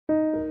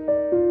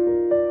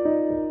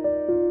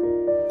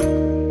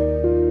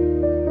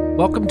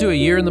Welcome to A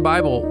Year in the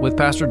Bible with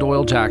Pastor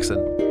Doyle Jackson.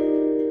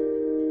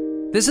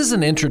 This is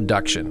an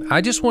introduction.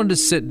 I just wanted to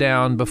sit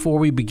down before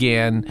we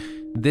began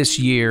this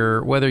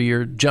year, whether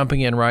you're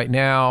jumping in right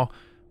now,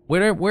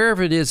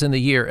 wherever it is in the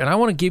year, and I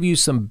want to give you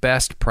some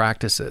best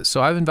practices.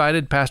 So I've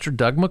invited Pastor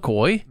Doug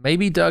McCoy.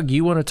 Maybe, Doug,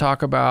 you want to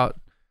talk about,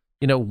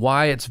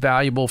 why it's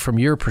valuable from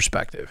your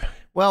perspective.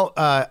 Well,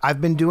 I've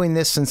been doing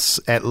this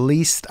since at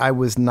least I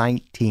was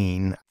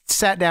 19.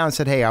 Sat down and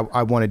said, hey,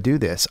 I want to do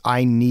this.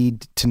 I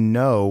need to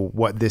know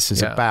what this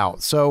is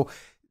about. So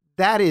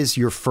that is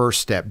your first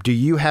step. Do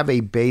you have a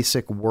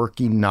basic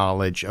working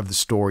knowledge of the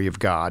story of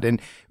God? And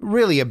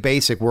really a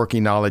basic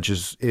working knowledge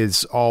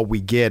is all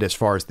we get as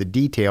far as the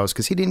details,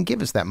 because he didn't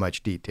give us that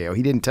much detail.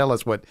 He didn't tell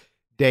us what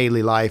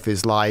daily life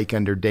is like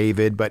under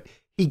David, but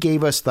he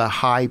gave us the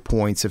high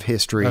points of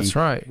history. That's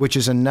right. Which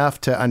is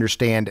enough to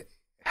understand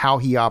how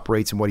he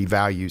operates and what he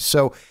values.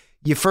 So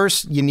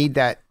you need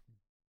that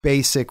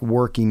basic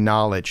working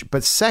knowledge.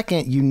 But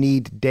second, you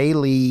need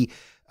daily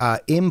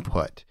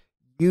input.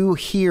 You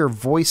hear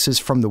voices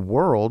from the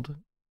world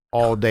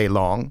all day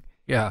long.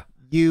 Yeah.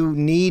 You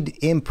need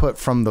input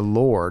from the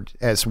Lord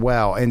as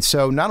well. And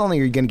so not only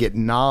are you going to get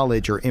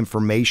knowledge or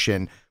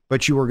information,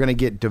 but you are going to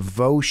get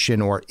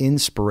devotion or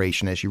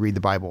inspiration as you read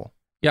the Bible.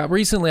 Yeah,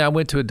 recently I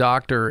went to a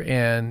doctor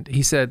and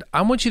he said,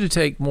 I want you to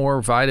take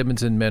more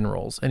vitamins and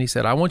minerals. And he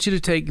said, I want you to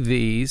take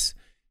these.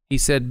 He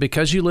said,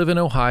 because you live in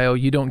Ohio,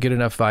 you don't get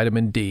enough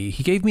vitamin D.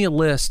 He gave me a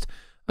list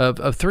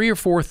of 3 or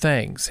 4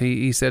 things.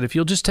 He said, if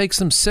you'll just take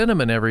some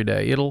cinnamon every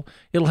day, it'll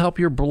help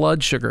your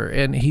blood sugar.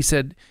 And he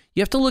said,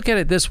 you have to look at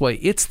it this way.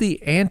 It's the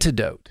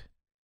antidote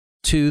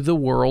to the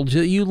world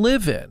that you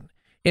live in.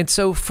 And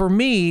so for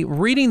me,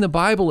 reading the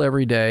Bible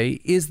every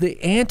day is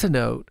the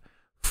antidote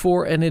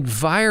for an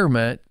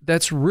environment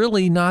that's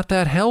really not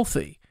that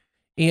healthy.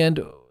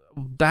 And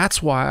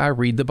that's why I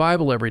read the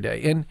Bible every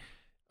day. And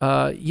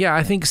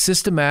I think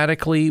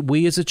systematically,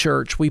 we as a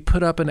church, we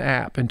put up an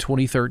app in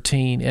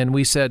 2013 and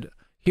we said,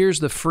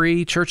 here's the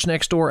free Church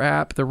Next Door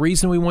app. The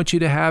reason we want you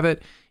to have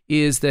it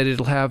is that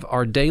it'll have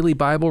our daily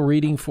Bible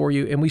reading for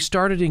you. And we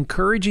started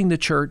encouraging the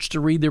church to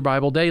read their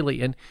Bible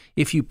daily. And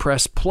if you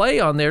press play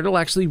on there, it'll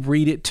actually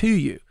read it to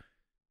you.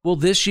 Well,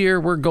 this year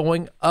we're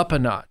going up a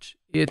notch.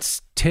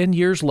 It's 10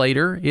 years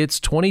later, it's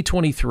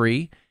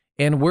 2023,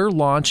 and we're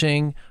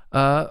launching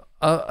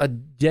a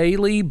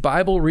daily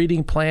Bible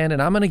reading plan,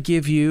 and I'm going to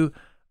give you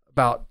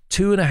about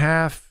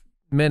 2.5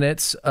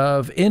 minutes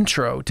of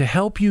intro to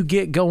help you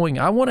get going.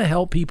 I want to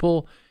help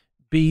people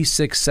be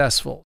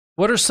successful.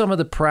 What are some of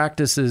the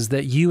practices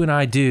that you and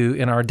I do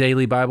in our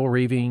daily Bible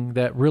reading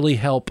that really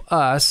help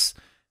us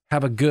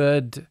have a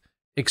good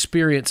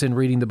experience in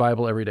reading the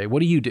Bible every day?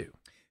 What do you do?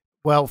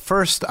 Well,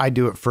 first, I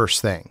do it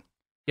first thing.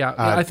 Yeah,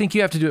 I think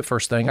you have to do it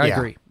first thing. I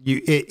agree.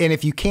 And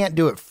if you can't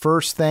do it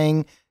first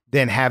thing,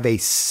 then have a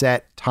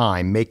set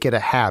time. Make it a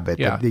habit.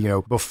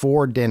 Yeah.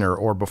 Before dinner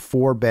or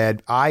before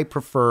bed. I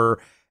prefer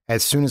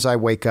as soon as I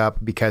wake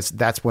up because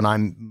that's when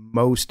I'm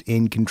most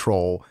in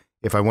control.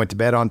 If I went to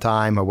bed on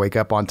time, I wake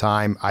up on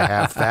time, I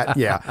have that.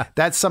 Yeah,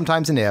 that's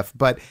sometimes an if,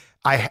 but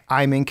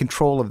I'm in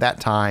control of that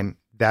time.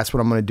 That's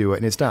what I'm going to do it,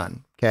 and it's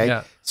done. Okay.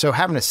 Yeah. So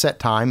having a set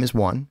time is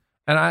one.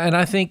 And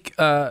I think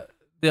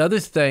the other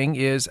thing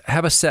is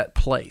have a set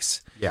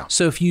place. Yeah.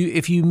 So if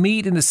you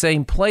meet in the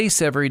same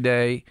place every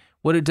day,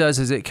 what it does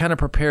is it kind of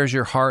prepares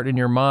your heart and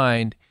your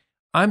mind.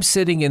 I'm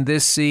sitting in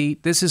this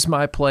seat. This is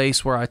my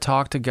place where I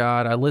talk to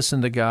God. I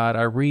listen to God.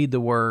 I read the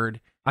Word.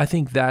 I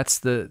think that's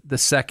the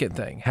second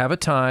thing. Have a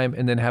time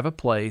and then have a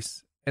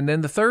place. And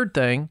then the third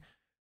thing,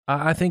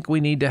 I think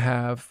we need to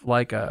have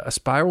like a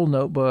spiral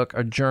notebook,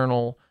 a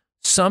journal,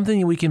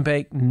 something we can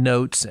make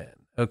notes in,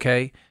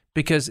 okay?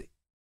 Because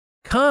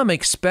come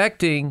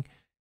expecting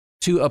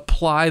to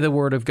apply the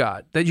Word of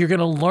God, that you're going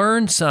to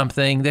learn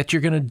something that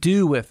you're going to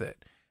do with it.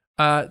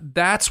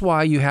 That's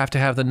why you have to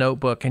have the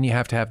notebook and you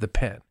have to have the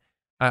pen.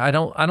 I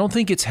don't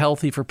think it's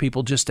healthy for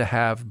people just to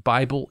have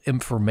Bible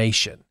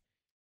information.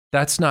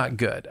 That's not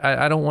good.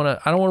 I don't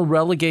want to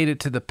relegate it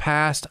to the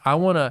past. I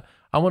want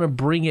to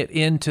bring it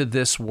into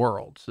this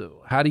world.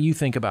 So how do you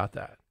think about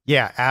that?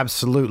 Yeah,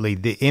 absolutely.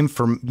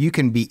 You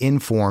can be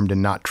informed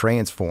and not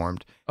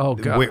transformed. Oh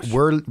gosh.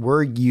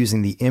 We're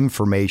using the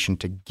information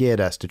to get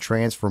us to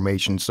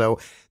transformation. So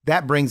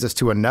that brings us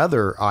to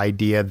another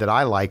idea that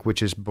I like,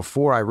 which is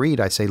before I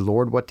read, I say,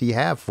 Lord, what do you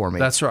have for me?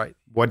 That's right.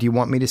 What do you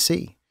want me to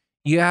see?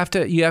 You have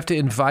to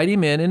invite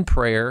him in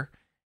prayer.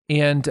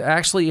 And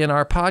actually in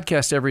our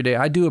podcast every day,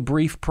 I do a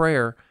brief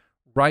prayer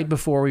right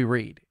before we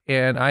read.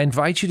 And I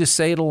invite you to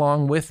say it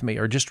along with me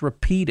or just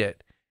repeat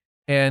it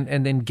and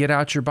then get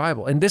out your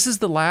Bible. And this is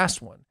the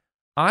last one.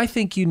 I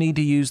think you need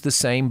to use the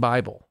same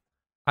Bible.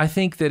 I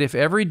think that if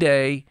every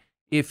day,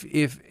 if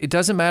it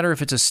doesn't matter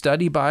if it's a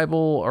study Bible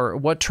or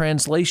what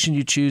translation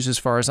you choose as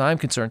far as I'm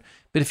concerned,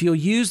 but if you'll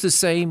use the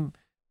same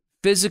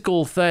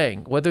physical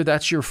thing, whether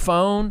that's your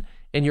phone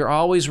and you're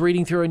always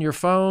reading through on your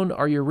phone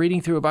or you're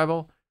reading through a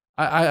Bible,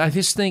 I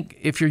just think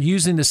if you're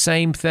using the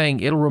same thing,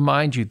 it'll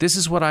remind you, this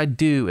is what I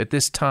do at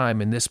this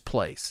time in this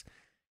place.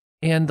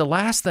 And the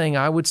last thing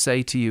I would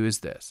say to you is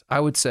this. I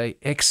would say,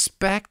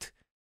 expect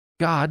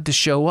God to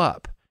show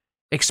up.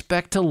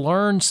 Expect to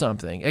learn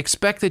something.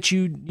 Expect that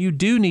you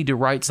do need to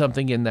write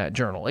something in that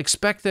journal.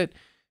 Expect that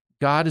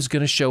God is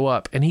going to show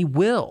up, and he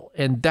will.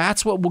 And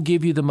that's what will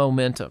give you the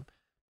momentum.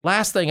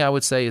 Last thing I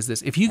would say is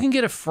this. If you can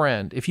get a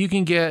friend, if you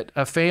can get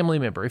a family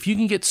member, if you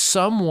can get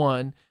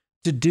someone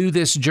to do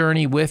this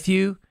journey with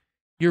you,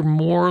 you're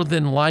more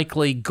than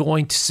likely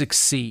going to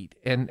succeed.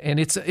 And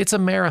it's a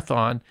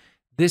marathon.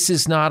 This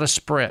is not a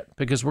sprint,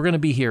 because we're going to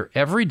be here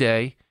every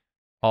day,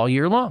 all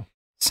year long.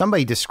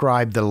 Somebody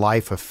described the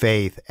life of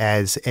faith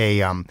as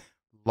a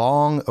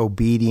long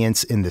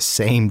obedience in the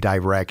same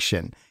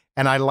direction.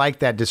 And I like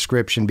that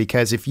description,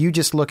 because if you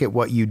just look at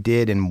what you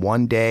did in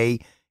one day,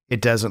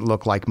 it doesn't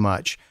look like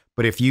much.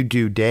 But if you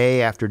do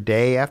day after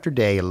day after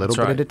day, a little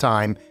bit at a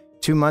time,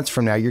 2 months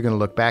from now, you're going to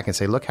look back and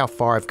say, look how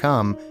far I've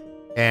come.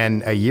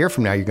 And a year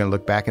from now, you're going to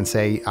look back and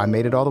say, I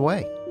made it all the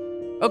way.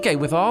 Okay,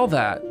 with all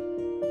that,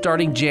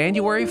 starting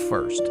January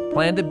 1st,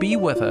 plan to be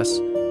with us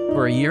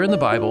for a year in the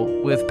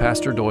Bible with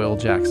Pastor Doyle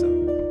Jackson.